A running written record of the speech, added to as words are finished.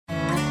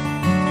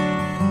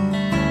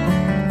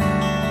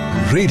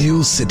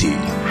Radio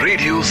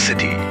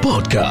city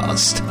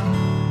podcast.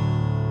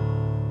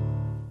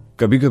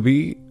 कभी कभी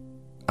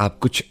आप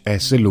कुछ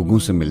ऐसे लोगों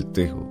से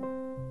मिलते हो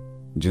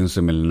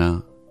जिनसे मिलना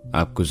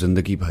आपको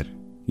जिंदगी भर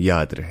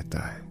याद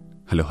रहता है।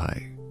 हेलो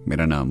हाय,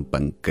 मेरा नाम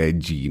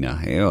पंकज जीना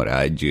है और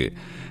आज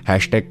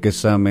हैशटैग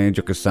किस्सा में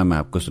जो किस्सा मैं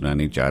आपको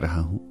सुनाने जा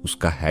रहा हूं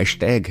उसका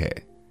हैशटैग है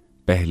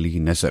पहली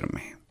नजर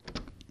में।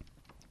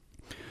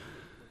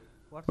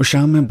 उस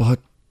शाम में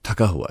बहुत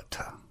थका हुआ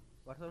था।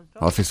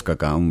 ऑफिस का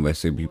काम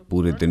वैसे भी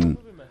पूरे दिन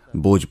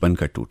बोझ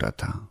बनकर टूटा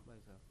था।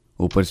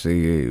 ऊपर से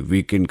ये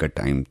वीकेंड का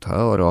टाइम था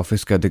और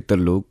ऑफिस के अधिकतर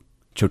लोग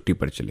छुट्टी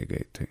पर चले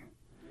गए थे।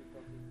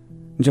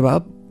 जब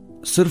आप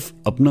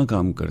सिर्फ अपना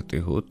काम करते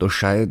हो तो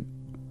शायद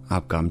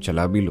आप काम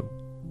चला भी लो,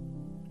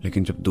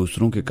 लेकिन जब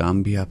दूसरों के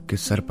काम भी आपके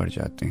सर पड़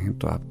जाते हैं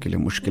तो आपके लिए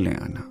मुश्किलें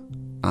आना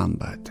आम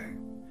बात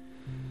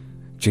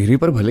है। चेहरे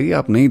पर भले ही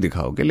आप नहीं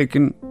दिखाओगे,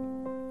 लेकिन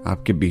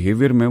आपके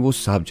बिहेवियर में वो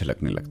साफ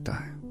झलकने लगता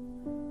है।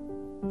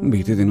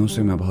 बीते दिनों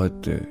से मैं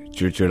बहुत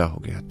चिड़चिड़ा हो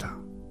गया था।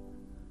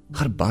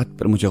 हर बात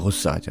पर मुझे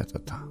गुस्सा आ जाता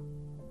था,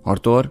 और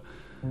तो और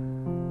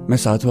मैं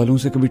साथ वालों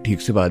से कभी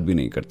ठीक से बात भी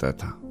नहीं करता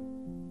था।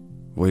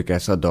 वो एक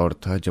ऐसा दौर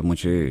था जब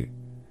मुझे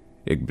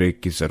एक ब्रेक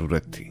की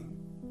जरूरत थी,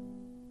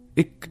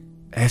 एक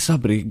ऐसा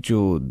ब्रेक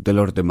जो दिल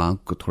और दिमाग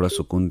को थोड़ा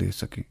सुकून दे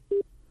सके।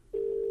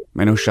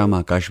 मैंने उस शाम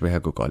आकाश भैया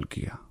को कॉल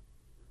किया।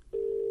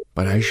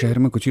 पराए शहर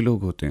में कुछ ही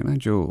लोग होते हैं ना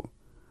जो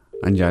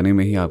अनजाने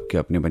में ही आपके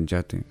अपने बन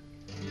जाते हैं।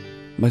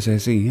 बस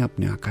ऐसे ही है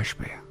अपने आकाश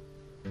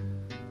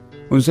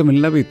भैया। उनसे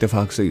मिलना भी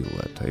इत्तेफाक से ही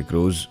हुआ था। एक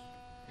रोज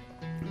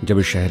जब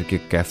इस शहर के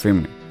कैफे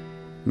में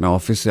मैं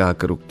ऑफिस से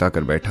आकर उकता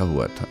कर बैठा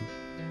हुआ था,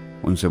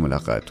 उनसे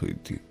मुलाकात हुई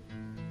थी।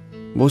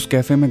 वो उस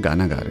कैफे में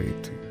गाना गा रहे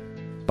थे।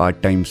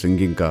 पार्ट टाइम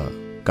सिंगिंग का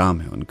काम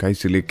है उनका,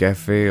 इसीलिए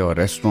कैफे और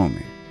रेस्टोरेंट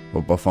में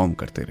वो परफॉर्म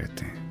करते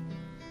रहते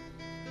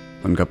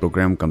हैं। उनका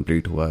प्रोग्राम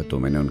कंप्लीट हुआ तो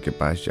मैंने उनके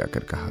पास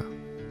जाकर कहा,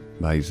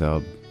 भाई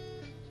साहब,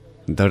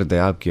 दर्द है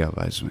आपकी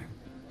आवाज में,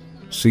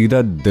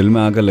 सीधा दिल में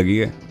आकर लगी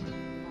है।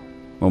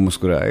 वो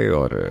मुस्कुराए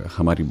और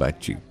हमारी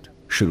बातचीत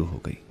शुरू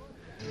हो गई।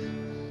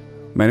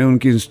 मैंने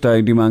उनकी इंस्टा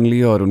आईडी मांग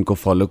ली और उनको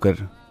फॉलो कर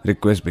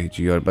रिक्वेस्ट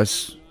भेजी और बस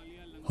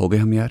हो गए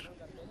हम यार।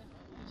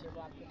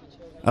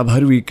 अब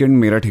हर वीकेंड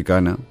मेरा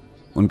ठिकाना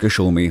उनके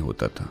शो में ही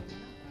होता था।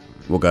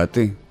 वो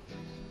गाते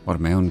और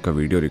मैं उनका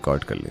वीडियो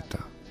रिकॉर्ड कर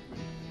लेता।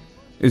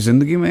 इस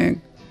जिंदगी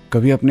में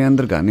कभी अपने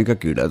अंदर गाने का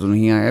कीड़ा तो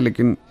नहीं आया,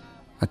 लेकिन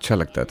अच्छा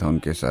लगता था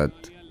उनके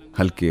साथ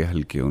हल्के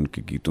हल्के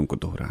उनके गीतों को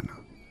दोहराना।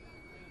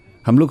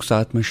 हम लोग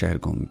साथ में शहर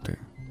घूमते,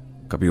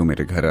 कभी वो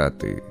मेरे घर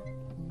आते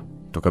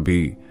तो कभी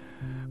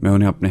मैं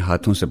उन्हें अपने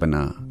हाथों से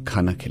बना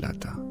खाना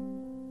खिलाता।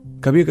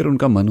 कभी अगर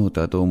उनका मन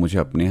होता तो मुझे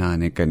अपने यहाँ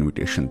आने का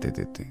इनविटेशन दे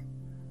देते।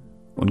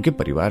 उनके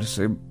परिवार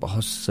से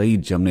बहुत सही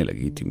जमने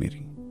लगी थी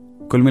मेरी।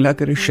 कुल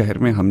मिलाकर इस शहर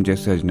में हम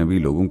जैसे अजनबी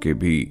लोगों के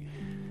भी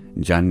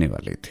जानने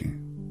वाले थे।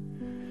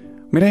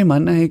 मेरा ये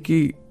मानना है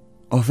कि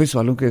ऑफिस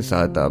वालों के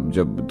साथ आप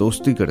जब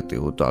दोस्ती करते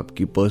हो तो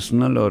आपकी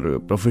पर्सनल और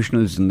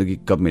प्रोफेशनल जिंदगी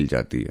कब मिल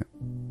जाती है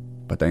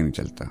पता ही नहीं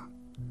चलता।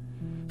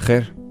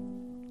 खैर,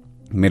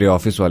 मेरे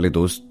ऑफिस वाले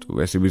दोस्त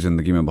वैसे भी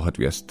जिंदगी में बहुत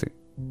व्यस्त थे,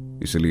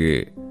 इसलिए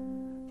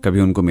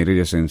कभी उनको मेरे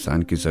जैसे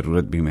इंसान की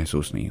जरूरत भी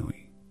महसूस नहीं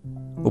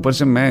हुई। ऊपर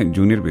से मैं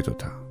जूनियर भी तो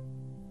था,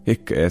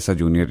 एक ऐसा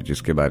जूनियर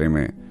जिसके बारे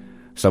में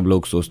सब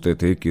लोग सोचते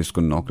थे कि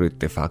इसको नौकरी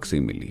इत्तेफाक से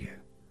ही मिली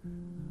है।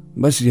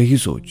 बस यही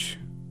सोच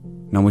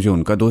ना मुझे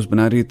उनका दोस्त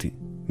बना रही थी,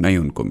 ना ही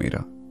उनको मेरा।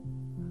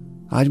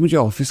 आज मुझे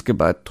ऑफिस के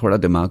बाद थोड़ा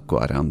दिमाग को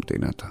आराम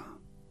देना था।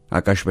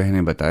 आकाश भैया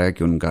ने बताया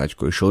कि उनका आज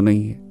कोई शो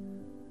नहीं है।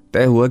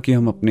 तय हुआ कि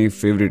हम अपने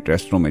फेवरेट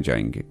रेस्टोरेंट में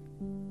जाएंगे,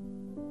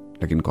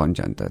 लेकिन कौन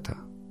जानता था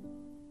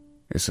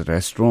इस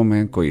रेस्टोरेंट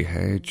में कोई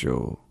है जो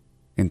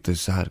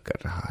इंतजार कर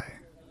रहा है।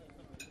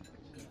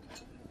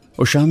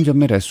 उस शाम जब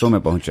मैं रेस्टोरेंट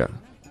में पहुंचा,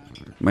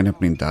 मैंने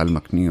अपनी दाल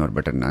मखनी और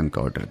बटर नान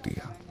का ऑर्डर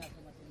दिया।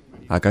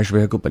 आकाश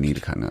भैया को पनीर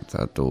खाना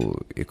था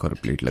तो एक और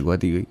प्लेट लगवा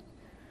दी गई।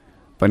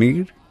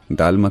 पनीर,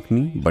 दाल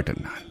मखनी, बटर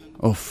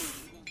नान। उफ,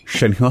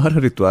 शनिवार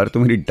और इतवार तो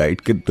मेरी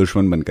डाइट के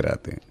दुश्मन बनकर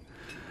आते हैं।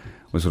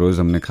 उस रोज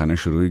हमने खाना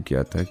शुरू ही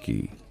किया था कि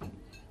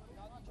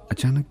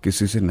अचानक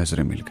किसी से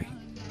नजरें मिल गई।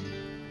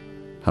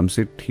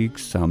 हमसे ठीक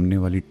सामने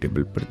वाली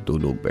टेबल पर दो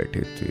लोग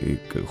बैठे थे,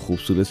 एक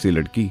खूबसूरत सी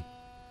लड़की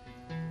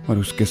और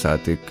उसके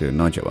साथ एक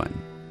नौजवान।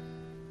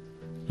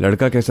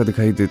 लड़का कैसा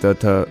दिखाई देता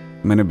था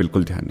मैंने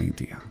बिल्कुल ध्यान नहीं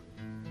दिया।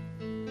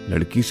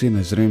 लड़की से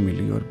नजरें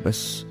मिली और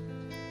बस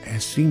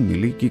ऐसी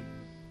मिली कि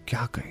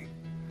क्या कहें।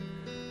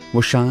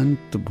 वो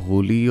शांत,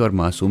 भोली और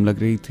मासूम लग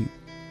रही थी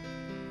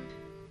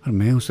और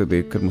मैं उसे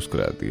देखकर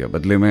मुस्कुरा दिया।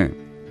 बदले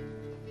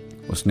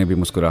में उसने भी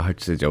मुस्कुराहट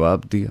से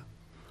जवाब दिया।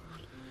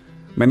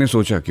 मैंने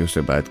सोचा कि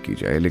उससे बात की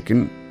जाए,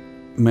 लेकिन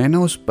मैं ना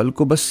उस पल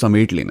को बस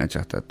समेट लेना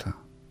चाहता था।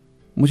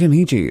 मुझे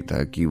नहीं चाहिए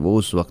था कि वो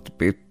उस वक्त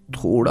पे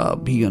थोड़ा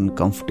भी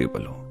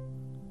अनकंफर्टेबल हो।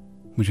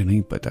 मुझे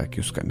नहीं पता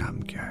कि उसका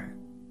नाम क्या है,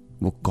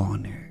 वो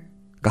कौन है,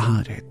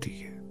 कहाँ रहती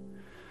है।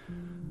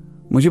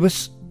 मुझे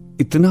बस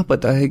इतना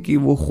पता है कि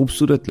वो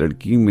खूबसूरत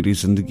लड़की मेरी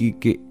जिंदगी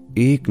के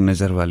एक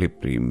नजर वाले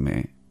प्रेम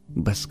में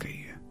बस गई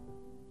है।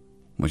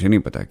 मुझे नहीं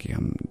पता कि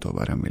हम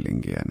दोबारा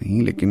मिलेंगे या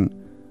नहीं, लेकिन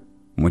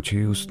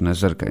मुझे उस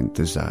नजर का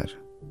इंतजार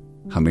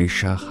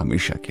हमेशा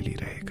हमेशा के लिए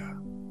रहेगा।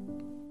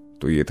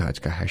 तो ये था आज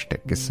का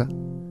हैशटैग किस्सा।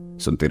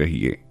 सुनते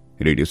रहिए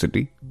रेडियो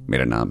सिटी।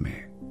 मेरा नाम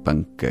है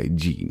पंकज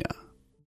जीना।